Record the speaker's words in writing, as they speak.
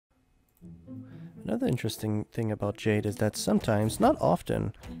Another interesting thing about Jade is that sometimes, not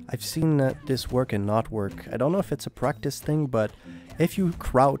often, I've seen this work and not work. I don't know if it's a practice thing, but if you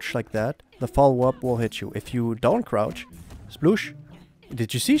crouch like that, the follow-up will hit you. If you don't crouch, sploosh.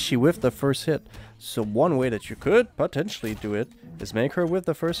 Did you see she whiffed the first hit? So one way that you could potentially do it is make her whiff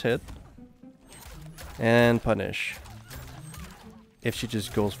the first hit and punish. If she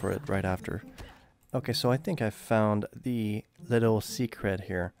just goes for it right after. Okay, so I think I found the little secret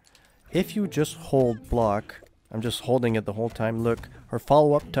here. If you just hold block, I'm just holding it the whole time. Look, her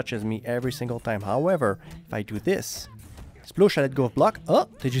follow-up touches me every single time. However, if I do this, sploosh, I let go of block. Oh,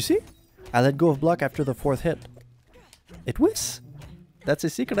 did you see? I let go of block after the fourth hit. It whiffs. That's a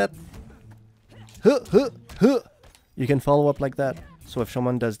secret. Huh, huh, huh. You can follow up like that. So if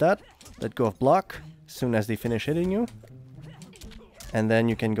someone does that, let go of block as soon as they finish hitting you. And then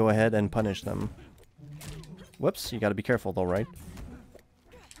you can go ahead and punish them. Whoops, you gotta be careful though, right?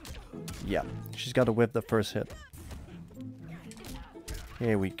 Yeah, she's got to whip the first hit.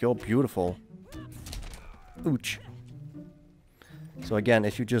 Here we go, beautiful. Ouch. So again,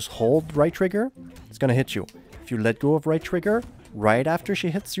 if you just hold right trigger, it's gonna hit you. If you let go of right trigger, right after she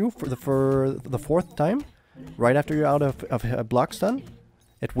hits you for the fourth time, right after you're out of block stun,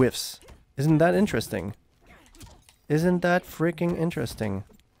 it whiffs. Isn't that interesting? Isn't that freaking interesting?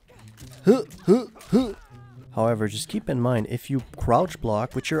 Huh, huh, huh. However, just keep in mind, if you crouch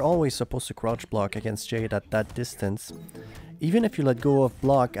block, which you're always supposed to crouch block against Jade at that distance, even if you let go of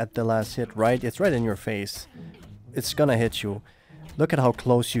block at the last hit, right, it's right in your face. It's gonna hit you. Look at how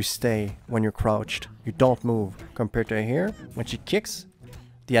close you stay when you're crouched. You don't move. Compared to here, when she kicks,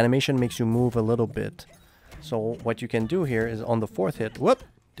 the animation makes you move a little bit. So what you can do here is on the fourth hit, whoop,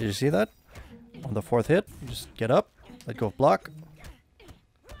 did you see that? On the fourth hit, just get up, let go of block.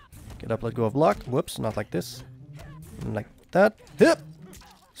 Get up, let go of block. Whoops, not like this. Like that. Hip!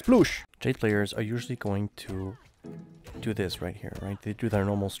 Sploosh! Jade players are usually going to do this right here, right? They do their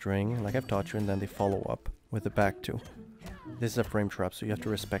normal string, like I've taught you, and then they follow up with the back two. This is a frame trap, so you have to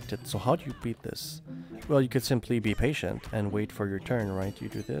respect it. So how do you beat this? Well, you could simply be patient and wait for your turn, right? You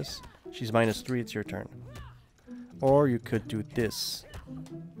do this. She's -3, it's your turn. Or you could do this.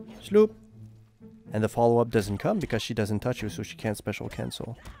 Sloop! And the follow-up doesn't come because she doesn't touch you, so she can't special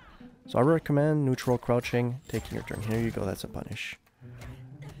cancel. So I recommend neutral crouching, taking your turn. Here you go, that's a punish.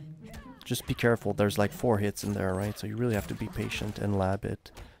 Just be careful, there's like 4 hits in there, right? So you really have to be patient and lab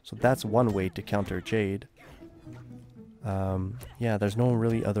it. So that's one way to counter Jade. Yeah, there's no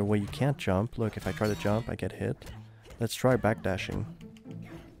really other way. You can't jump. Look, if I try to jump, I get hit. Let's try backdashing.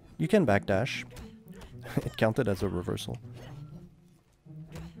 You can backdash. It counted as a reversal.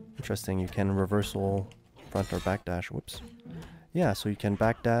 Interesting, you can reversal front or backdash. Whoops. Yeah, so you can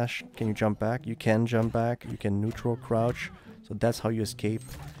backdash. Can you jump back? You can jump back. You can neutral crouch. So that's how you escape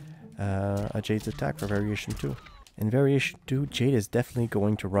a Jade's attack for variation 2. In variation 2, Jade is definitely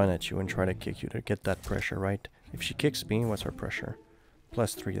going to run at you and try to kick you to get that pressure, right? If she kicks me, what's her pressure?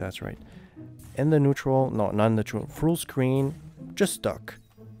 +3, that's right. In the neutral, no, not in the neutral, full screen, just duck.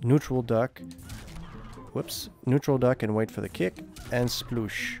 Neutral duck. Whoops. Neutral duck and wait for the kick. And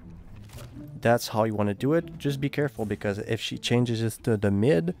sploosh. That's how you want to do it. Just be careful because if she changes it to the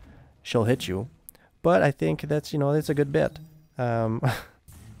mid, she'll hit you. But I think that's, you know, it's a good bet.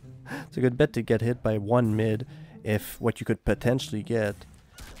 It's a good bet to get hit by one mid if what you could potentially get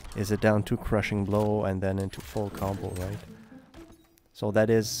is a down 2 crushing blow and then into full combo, right? So that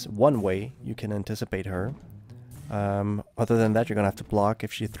is one way you can anticipate her. Other than that, you're gonna have to block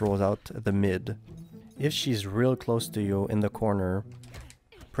if she throws out the mid. If she's real close to you in the corner,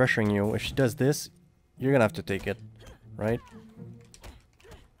 pressuring you, if she does this, you're gonna have to take it, right?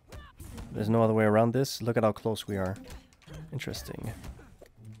 There's no other way around this. Look at how close we are. Interesting.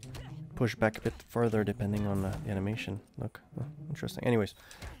 Push back a bit further depending on the animation. Look, interesting. Anyways,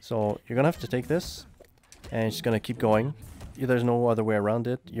 so you're gonna have to take this, and she's gonna keep going. There's no other way around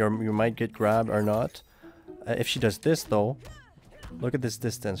it. You might get grabbed or not. If she does this though, look at this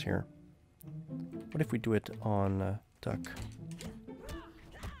distance here. What if we do it on duck?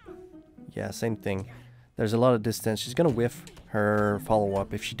 Yeah, same thing. There's a lot of distance. She's gonna whiff her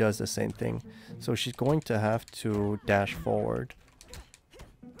follow-up if she does the same thing. So she's going to have to dash forward.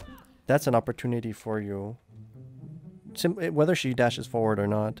 That's an opportunity for you. Whether she dashes forward or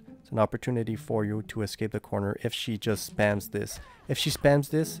not, it's an opportunity for you to escape the corner if she just spams this. If she spams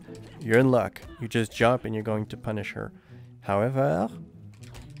this, you're in luck. You just jump and you're going to punish her. However,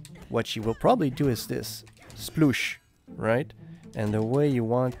 what she will probably do is this. Sploosh, right? And the way you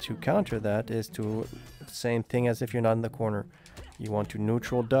want to counter that is to same thing as if you're not in the corner. You want to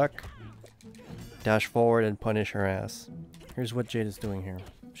neutral duck, dash forward and punish her ass. Here's what Jade is doing here.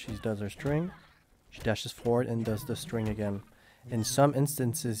 she does her string. She dashes forward and does the string again. In some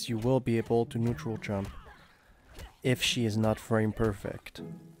instances, you will be able to neutral jump if she is not frame perfect.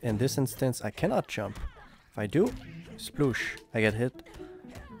 In this instance, I cannot jump. If I do, sploosh, I get hit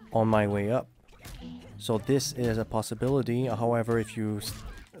on my way up. So this is a possibility. However, if you...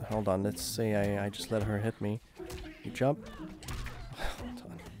 hold on, let's say I just let her hit me. You jump. Hold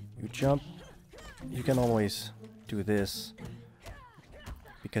on. You jump. You can always do this.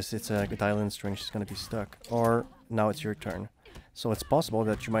 Because it's a dial-in string, she's gonna be stuck. Or, now it's your turn. So it's possible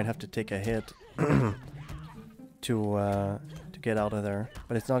that you might have to take a hit to get out of there.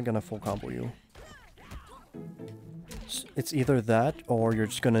 But it's not gonna full combo you. It's either that, or you're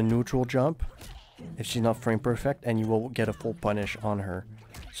just gonna neutral jump if she's not frame perfect, and you will get a full punish on her.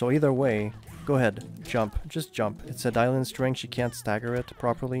 So either way, go ahead, jump, just jump. It's a dial-in string, she can't stagger it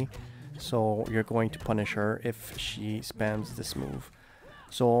properly, so you're going to punish her if she spams this move.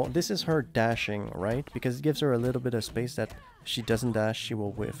 So this is her dashing, right? Because it gives her a little bit of space that if she doesn't dash, she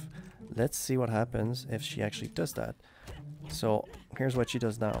will whiff. Let's see what happens if she actually does that. So here's what she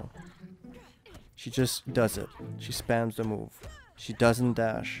does now. She just does it. She spams the move. She doesn't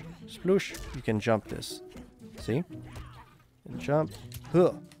dash. Sploosh. You can jump this. See? And jump.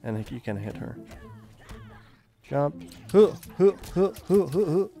 Huh. And you can hit her. Jump. Huh. Huh. Huh. Huh. Huh.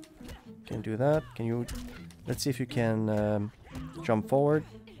 Huh. Can do that. Can you... let's see if you can jump forward.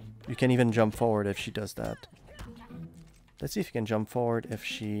 You can even jump forward if she does that. Let's see if you can jump forward if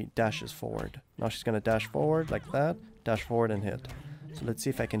she dashes forward. Now she's going to dash forward like that. Dash forward and hit. So let's see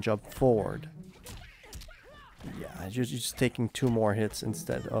if I can jump forward. Yeah, you're just taking 2 more hits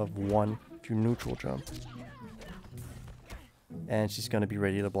instead of 1 if you neutral jump. And she's going to be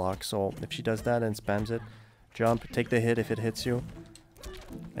ready to block. So if she does that and spams it, jump, take the hit if it hits you,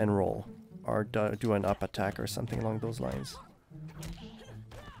 and roll. Or do an up attack or something along those lines.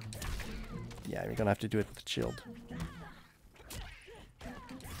 Yeah, you're going to have to do it with the shield.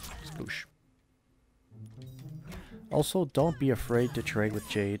 Sploosh. Also, don't be afraid to trade with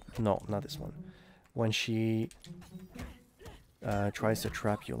Jade. No, not this one. When she tries to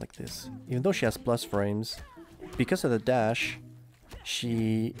trap you like this. Even though she has plus frames, because of the dash,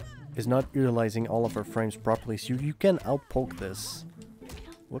 she is not utilizing all of her frames properly, so you can outpoke this.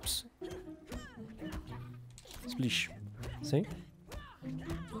 Whoops. Splish. See?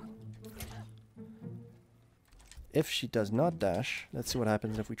 If she does not dash, let's see what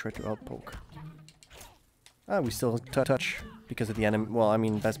happens if we try to outpoke. Ah, we still touch because of the well, I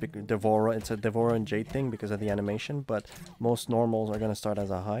mean, that's because Devora, it's a Devora and Jade thing because of the animation, but most normals are going to start as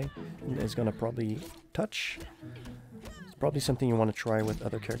a high, and it's going to probably touch. It's probably something you want to try with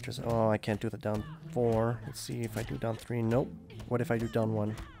other characters. Oh, I can't do the down 4. Let's see if I do down 3. Nope. What if I do down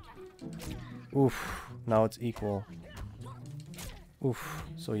 1? Oof. Now it's equal. Oof.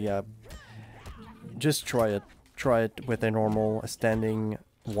 So yeah, just try it. Try it with a normal, a standing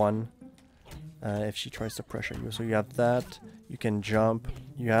 1. If she tries to pressure you. So you have that, you can jump,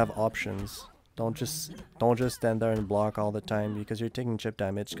 you have options. Don't just stand there and block all the time because you're taking chip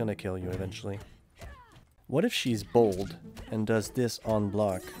damage, it's gonna kill you eventually. What if she's bold and does this on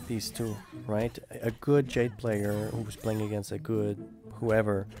block, these two, right? A good Jade player who's playing against a good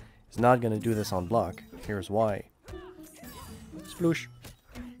whoever is not gonna do this on block. Here's why. Sploosh.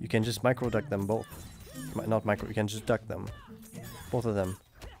 You can just micro duck them both. Not micro, you can just duck them. Both of them.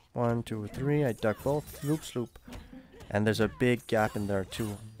 1, 2, 3, I duck both, loop, sloop. And there's a big gap in there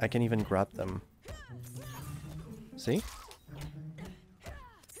too. I can even grab them. See?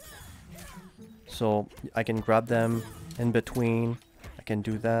 So I can grab them in between. I can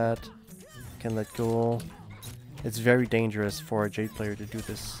do that. I can let go. It's very dangerous for a Jade player to do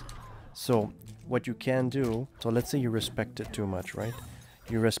this. So what you can do, so let's say you respect it too much, right?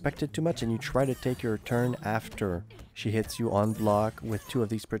 You respect it too much and you try to take your turn after she hits you on block with 2 of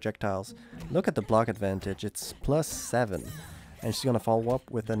these projectiles. Look at the block advantage, it's +7. And she's gonna follow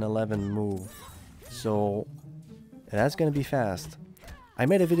up with an 11 move. So that's gonna be fast. I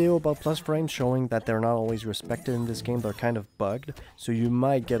made a video about plus frames showing that they're not always respected in this game, they're kind of bugged. So you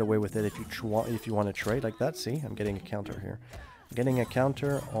might get away with it if you want to trade like that. See, I'm getting a counter here. I'm getting a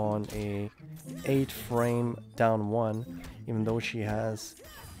counter on a 8 frame down 1, even though she has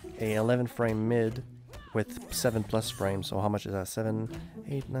a 11 frame mid with 7+ frames. So how much is that? 7,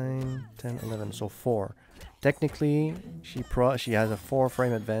 8, 9, 10, 11. So 4. Technically, she has a 4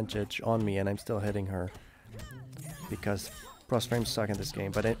 frame advantage on me, and I'm still hitting her because plus frames suck in this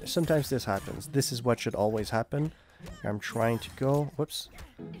game. But sometimes this happens. This is what should always happen. I'm trying to go. Whoops.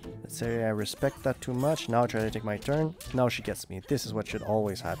 Let's say I respect that too much. Now I try to take my turn. Now she gets me. This is what should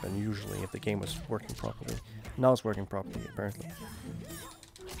always happen, usually, if the game was working properly. Now it's working properly, apparently.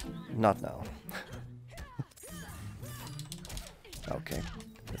 Not now. Okay.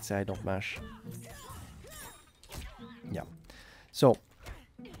 Let's say I don't mash. Yeah. So,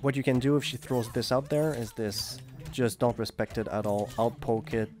 what you can do if she throws this out there is this. Just don't respect it at all.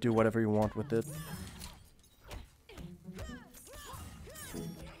 Outpoke it. Do whatever you want with it.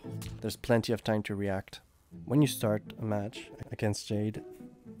 There's plenty of time to react. When you start a match against Jade,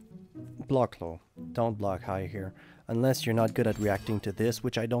 block low. Don't block high here. Unless you're not good at reacting to this,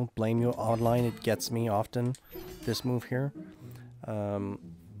 which I don't blame you. Online it gets me often, this move here.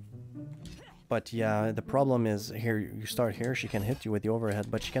 But yeah, the problem is here, you start here, she can hit you with the overhead,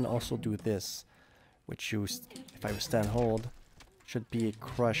 but she can also do this, which you, if I stand hold, should be a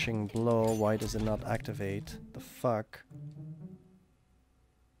crushing blow. Why does it not activate? The fuck?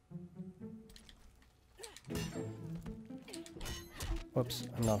 Whoops,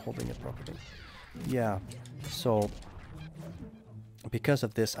 I'm not holding it properly. Yeah, so because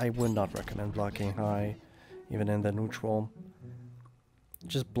of this, I would not recommend blocking high, even in the neutral.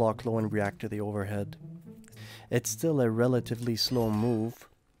 Just block low and react to the overhead. It's still a relatively slow move,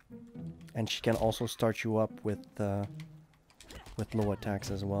 and she can also start you up with low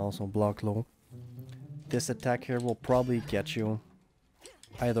attacks as well, so block low. This attack here will probably get you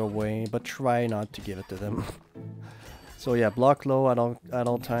either way, but try not to give it to them. So yeah, block low at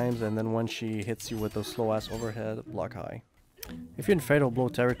all times, and then when she hits you with the slow ass overhead, block high. If you're in fatal blow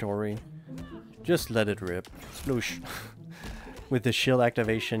territory, just let it rip. Sploosh. With the shield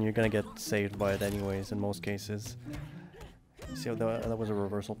activation, you're gonna get saved by it anyways in most cases. See how that was a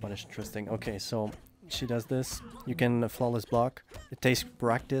reversal punish. Interesting. Okay, so she does this. You can flawless block. It takes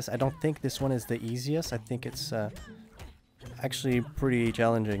practice. I don't think this one is the easiest. I think it's actually pretty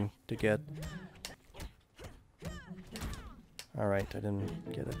challenging to get. Alright, I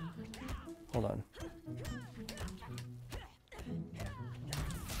didn't get it. Hold on.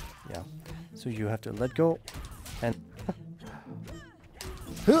 Yeah. So you have to let go and...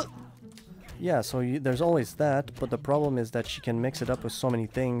 Yeah, so there's always that, but the problem is that she can mix it up with so many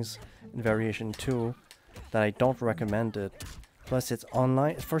things in variation 2 that I don't recommend it. Plus it's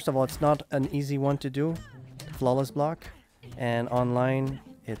online. First of all, it's not an easy one to do, flawless block, and online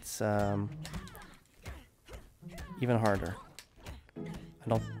it's even harder.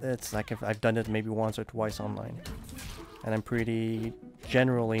 It's like if I've done it maybe once or twice online, and I'm pretty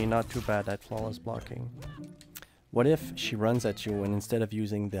generally not too bad at flawless blocking. What if she runs at you and instead of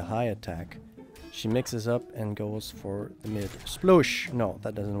using the high attack, she mixes up and goes for the mid? Sploosh! No,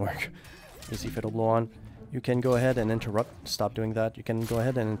 that doesn't work. You see Fatal Blow on. You can go ahead and interrupt. Stop doing that. You can go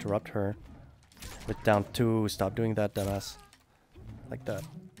ahead and interrupt her with down 2. Stop doing that, dumbass. Like that.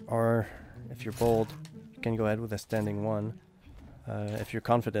 Or if you're bold, you can go ahead with a standing 1. If you're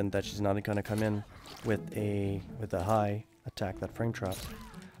confident that she's not gonna come in with a high attack that frame traps.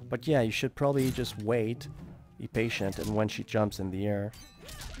 But yeah, you should probably just wait. Be patient, and when she jumps in the air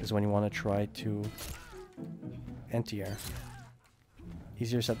is when you want to try to anti-air.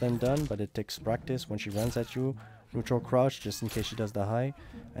 Easier said than done, but it takes practice. When she runs at you, neutral crouch just in case she does the high,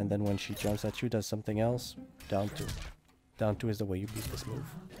 and then when she jumps at you, does something else. Down 2. Down 2 is the way you beat this move.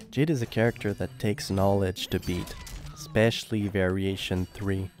 Jade is a character that takes knowledge to beat, especially variation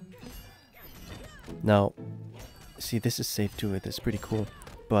 3. Now, see, this is safe too. It's pretty cool,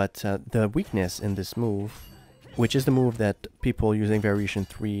 but the weakness in this move, which is the move that people using variation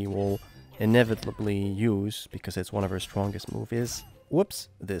 3 will inevitably use because it's one of her strongest moves, is, whoops,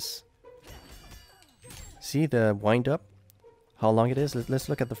 this. See the wind up? How long it is? Let's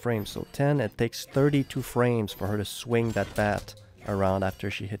look at the frames. So 10, it takes 32 frames for her to swing that bat around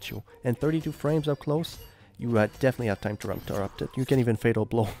after she hits you. And 32 frames up close, you definitely have time to interrupt it. You can even fatal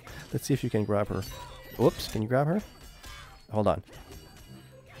blow. Let's see if you can grab her. Whoops, can you grab her? Hold on.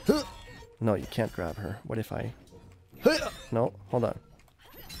 No, you can't grab her. What if I... No, hold on.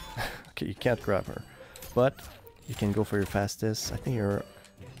 Okay, you can't grab her. But you can go for your fastest. I think you're...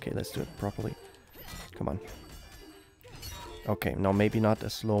 Okay, let's do it properly. Come on. Okay, no, maybe not a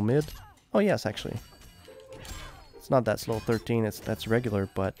slow mid. Oh, yes, actually. It's not that slow. 13, that's regular,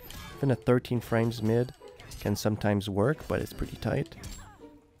 but even a 13 frames mid can sometimes work, but it's pretty tight.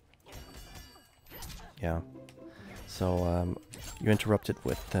 Yeah. So, you interrupt it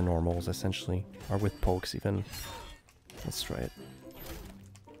with the normals, essentially. Or with pokes, even. Let's try it.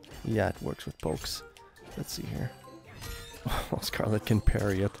 Yeah, it works with pokes. Let's see here. Oh, Scarlet can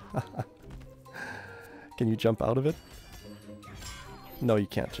parry it. Can you jump out of it? No, you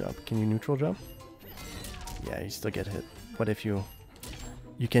can't jump. Can you neutral jump? Yeah, you still get hit. What if you...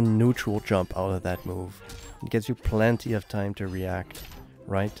 You can neutral jump out of that move. It gives you plenty of time to react,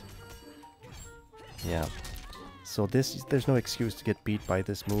 right? Yeah. So there's no excuse to get beat by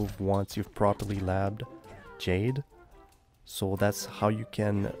this move once you've properly labbed Jade. So that's how you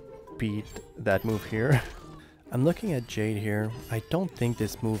can beat that move here. I'm looking at Jade here. I don't think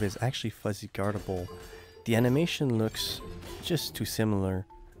this move is actually fuzzy guardable. The animation looks just too similar.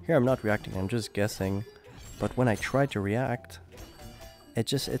 Here I'm not reacting, I'm just guessing. But when I try to react,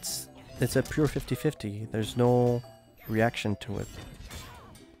 it's a pure 50-50. There's no reaction to it.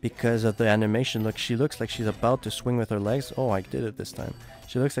 Because of the animation, look, she looks like she's about to swing with her legs. Oh, I did it this time.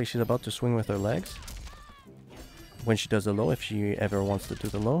 She looks like she's about to swing with her legs. When she does the low, if she ever wants to do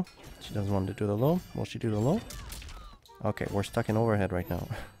the low. She doesn't want to do the low. Will she do the low? Okay, we're stuck in overhead right now.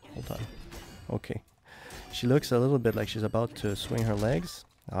 Hold on. Okay. She looks a little bit like she's about to swing her legs.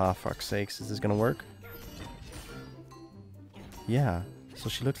 Ah, fuck's sakes. Is this gonna work? Yeah. So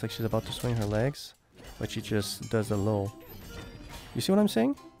she looks like she's about to swing her legs, but she just does the low. You see what I'm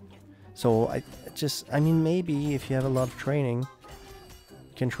saying? So I mean, maybe if you have a lot of training,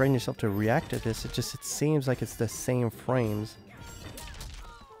 you can train yourself to react to this. It seems like it's the same frames.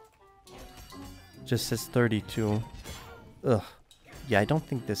 Just says 32. Ugh. Yeah, I don't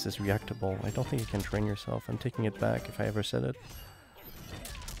think this is reactable. I don't think you can train yourself. I'm taking it back if I ever said it.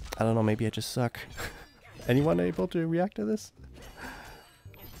 I don't know, maybe I just suck. Anyone able to react to this?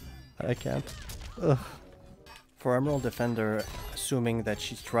 I can't. Ugh. For Emerald Defender, assuming that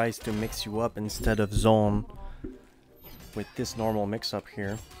she tries to mix you up instead of zone with this normal mix-up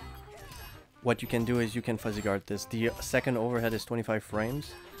here, what you can do is you can fuzzy guard this. The second overhead is 25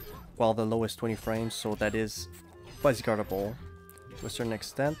 frames, while the low is 20 frames, so that is fuzzy guardable to a certain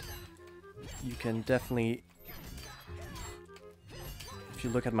extent. You can definitely, if you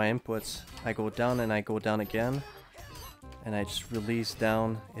look at my inputs, I go down and I go down again, and I just release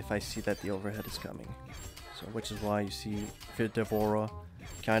down if I see that the overhead is coming. So, which is why you see Devora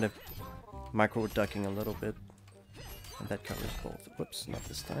kind of micro ducking a little bit, and that covers both. Whoops, not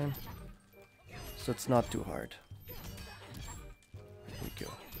this time. So it's not too hard. Here we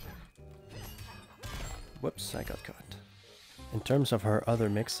go. Whoops, I got caught. In terms of her other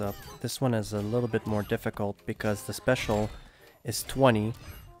mix-up, this one is a little bit more difficult because the special is 20,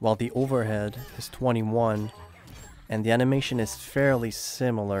 while the overhead is 21, and the animation is fairly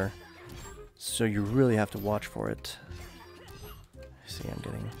similar. So you really have to watch for it. See, I'm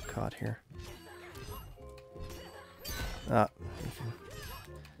getting caught here. Ah.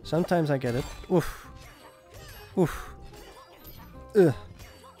 Sometimes I get it. Oof. Oof. Ugh.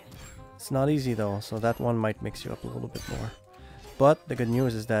 It's not easy though, so that one might mix you up a little bit more. But the good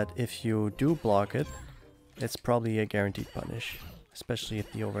news is that if you do block it, it's probably a guaranteed punish. Especially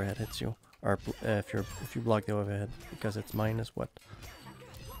if the overhead hits you. Or if you block the overhead, because it's minus what?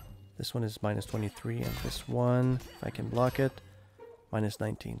 This one is minus 23, and this one, if I can block it, minus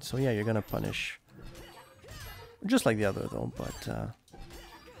 19. So yeah, you're gonna punish. Just like the other though, but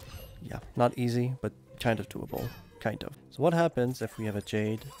yeah, not easy, but kind of doable. Kind of. So what happens if we have a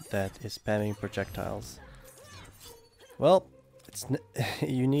Jade that is spamming projectiles? Well,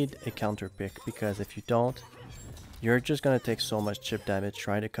 you need a counter pick, because if you don't, you're just gonna take so much chip damage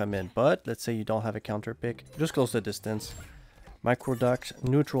trying to come in. But let's say you don't have a counter pick, just close the distance. Micro duck,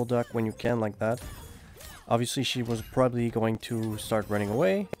 neutral duck when you can, like that. Obviously she was probably going to start running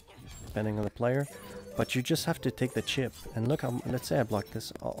away, depending on the player. But you just have to take the chip. And look how, let's say I block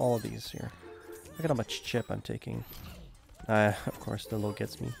this, all of these here. Look at how much chip I'm taking. Of course the low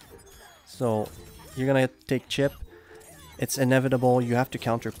gets me. So you're gonna take chip. It's inevitable, you have to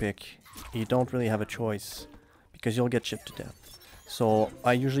counter pick. You don't really have a choice, because you'll get chipped to death. So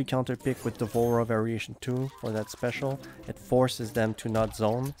I usually counter pick with Devora variation 2 for that special. It forces them to not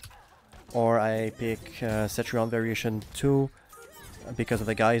zone. Or I pick Cetrion variation 2 because of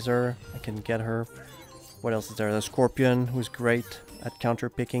the geyser. I can get her. What else is there? The Scorpion, who's great at counter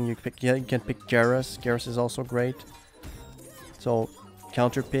picking. You can pick Garrus. Garrus is also great. So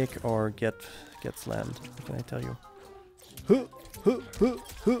counter pick or get slammed. What can I tell you?